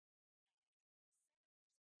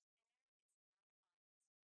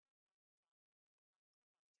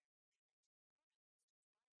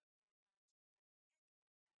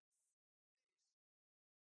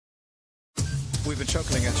We've been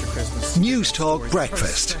chuckling at your Christmas. News Talk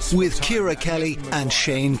Breakfast with Ciara Kelly and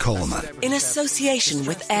Shane Coleman. In association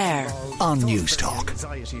with Air. On News Talk.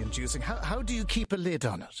 Anxiety-inducing. How do you keep a lid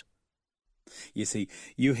on it? You see,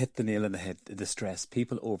 you hit the nail on the head, the stress.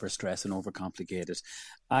 People overstress and overcomplicate it.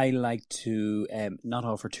 I like to not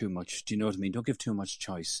offer too much. Do you know what I mean? Don't give too much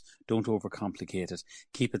choice. Don't overcomplicate it.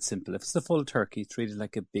 Keep it simple. If it's a full turkey, treat it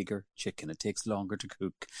like a bigger chicken. It takes longer to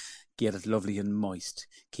cook. Get it lovely and moist.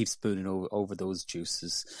 Keep spooning over those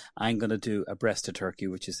juices. I'm going to do a breast of turkey,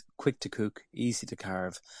 which is quick to cook, easy to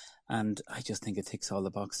carve. And I just think it ticks all the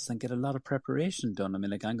boxes and get a lot of preparation done. I mean,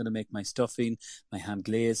 like, I'm going to make my stuffing, my ham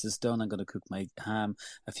glaze is done. I'm going to cook my ham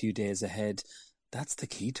a few days ahead. That's the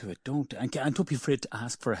key to it. Don't be afraid to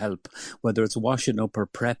ask for help, whether it's washing up or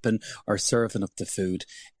prepping or serving up the food.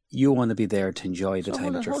 You want to be there to enjoy the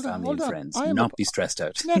time with your family and friends, not be stressed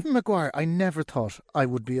out. Neven McGuire, I never thought I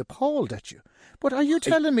would be appalled at you. But are you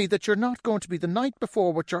telling me that you're not going to be the night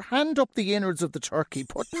before with your hand up the innards of the turkey,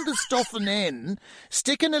 putting the stuffing in,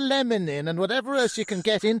 sticking a lemon in and whatever else you can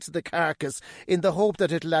get into the carcass in the hope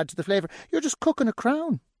that it'll add to the flavour? You're just cooking a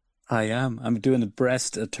crown. I am. I'm doing a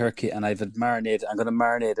breast of turkey and I've marinated. I'm going to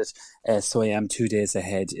marinate it so I am 2 days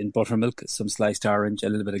ahead in buttermilk, some sliced orange, a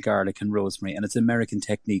little bit of garlic and rosemary. And it's an American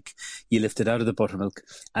technique. You lift it out of the buttermilk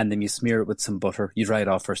and then you smear it with some butter. You dry it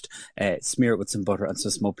off first. Smear it with some butter and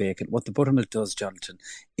some smoked bacon. What the buttermilk does, Jonathan,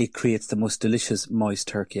 it creates the most delicious moist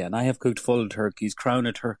turkey. And I have cooked full turkeys, crown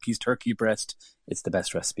of turkeys, turkey breast. It's the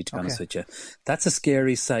best recipe, to be honest with you. That's a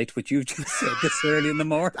scary sight, what you've just said this early in the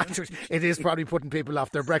morning. It is probably putting people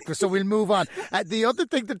off their breakfast, so we'll move on. The other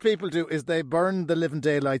thing that people do is they burn the living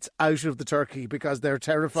daylights out of the turkey because they're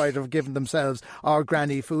terrified of giving themselves or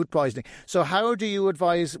granny food poisoning. So how do you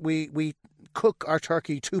advise we cook our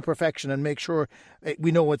turkey to perfection and make sure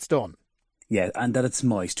we know it's done? Yeah, and that it's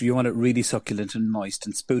moist. You want it really succulent and moist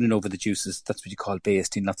and spooning over the juices. That's what you call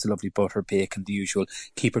basting. Lots of lovely butter, bacon, the usual.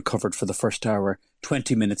 Keep it covered for the first hour.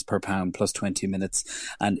 20 minutes per pound plus 20 minutes.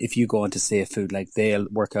 And if you go on to Safe Food, like, they'll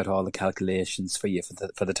work out all the calculations for you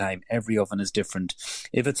for the time. Every oven is different.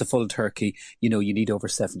 If it's a full turkey, you need over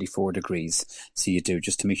 74 degrees. So you do,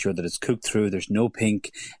 just to make sure that it's cooked through. There's no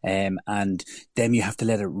pink. And then you have to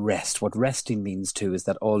let it rest. What resting means too is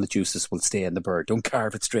that all the juices will stay in the bird. Don't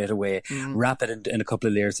carve it straight away. Wrap it in a couple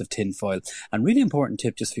of layers of tin foil. And really important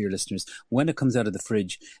tip just for your listeners, when it comes out of the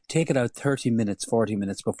fridge, take it out 30 minutes, 40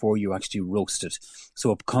 minutes before you actually roast it.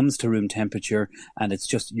 So it comes to room temperature and it's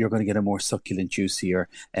just, you're going to get a more succulent, juicier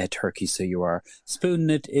turkey. So you are spooning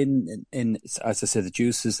it in, as I said, the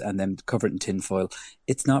juices and then cover it in tin foil.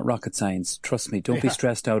 It's not rocket science. Trust me. Don't be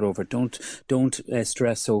stressed out over it. Don't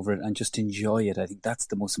stress over it and just enjoy it. I think that's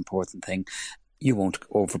the most important thing. You won't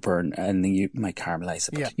overburn and you might caramelise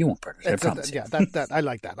it, but you won't burn it. I promise. I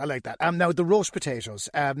like that. Now, the roast potatoes.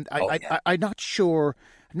 I'm not sure.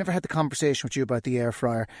 I've never had the conversation with you about the air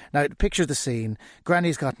fryer. Now, picture the scene.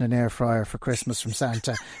 Granny's gotten an air fryer for Christmas from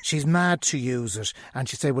Santa. She's mad to use it. And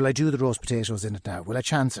she'd say, will I do the roast potatoes in it now? Will I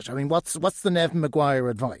chance it? I mean, what's the Neven Maguire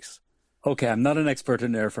advice? Okay, I'm not an expert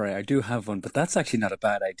in air fryer. I do have one, but that's actually not a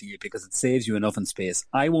bad idea because it saves you in oven space.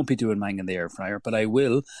 I won't be doing mine in the air fryer, but I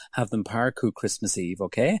will have them par cook Christmas Eve,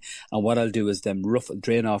 okay? And what I'll do is then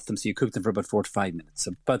drain off them, so you cook them for about 4 to 5 minutes.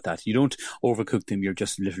 So about that. You don't overcook them, you're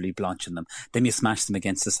just literally blanching them. Then you smash them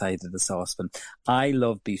against the side of the saucepan. I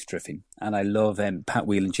love beef stripping, and I love Pat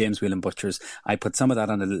Whelan, James Whelan Butchers. I put some of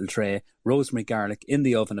that on a little tray, rosemary, garlic, in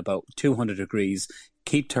the oven about 200 degrees.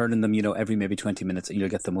 Keep turning them, every maybe 20 minutes and you'll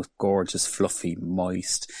get the most gorgeous, fluffy,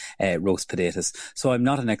 moist roast potatoes. So I'm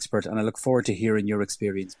not an expert and I look forward to hearing your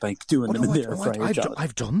experience by doing them in the air fryer.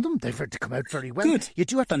 I've done them. They've come out very well. Good. You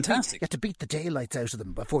do have Fantastic. You have to beat the daylights out of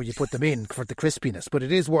them before you put them in for the crispiness, but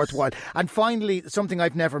it is worthwhile. And finally, something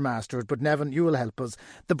I've never mastered, but Neven, you will help us,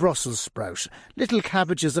 the Brussels sprout. Little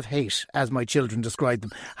cabbages of hate, as my children describe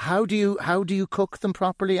them. How do you cook them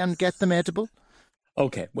properly and get them edible?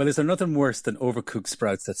 Okay, well, is there nothing worse than overcooked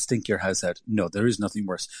sprouts that stink your house out? No, there is nothing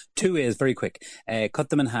worse. 2 ways, very quick. Cut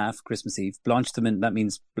them in half Christmas Eve, blanch them in, that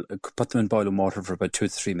means put them in boiling water for about 2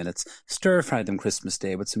 to 3 minutes. Stir fry them Christmas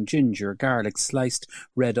Day with some ginger, garlic, sliced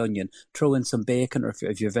red onion. Throw in some bacon, or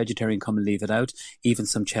if you're a vegetarian, come and leave it out. Even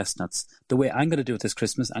some chestnuts. The way I'm going to do it this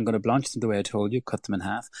Christmas, I'm going to blanch them the way I told you, cut them in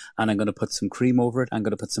half, and I'm going to put some cream over it. I'm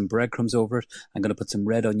going to put some breadcrumbs over it. I'm going to put some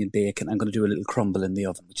red onion bacon. I'm going to do a little crumble in the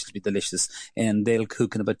oven, which will be delicious. And they'll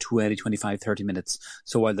cook in about 20, 25, 30 minutes.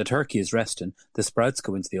 So while the turkey is resting, the sprouts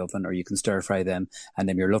go into the oven, or you can stir fry them, and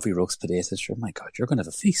then your lovely roast potatoes. Oh my God, you're going to have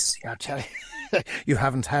a feast. I'll tell you, you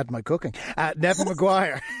haven't had my cooking. Neven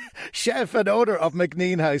Maguire, chef and owner of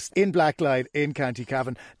McNean House in Blackline in County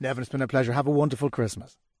Cavan. Neven, it's been a pleasure. Have a wonderful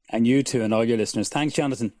Christmas. And you too, and all your listeners. Thanks,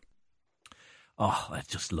 Jonathan. Oh, I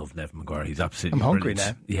just love Neven McGuire. He's absolutely I'm hungry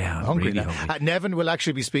brilliant. now. Yeah, I'm hungry really now. hungry. Neven will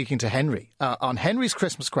actually be speaking to Henry on Henry's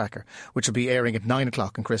Christmas Cracker, which will be airing at 9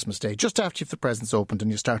 o'clock on Christmas Day, just after you've the presents opened and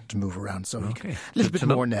you're starting to move around. So you can, a little bit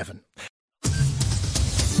more Neven.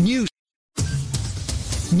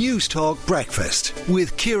 News Talk Breakfast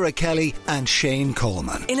with Ciara Kelly and Shane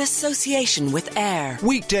Coleman. In association with AIR.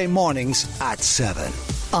 Weekday mornings at 7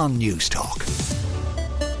 on News Talk.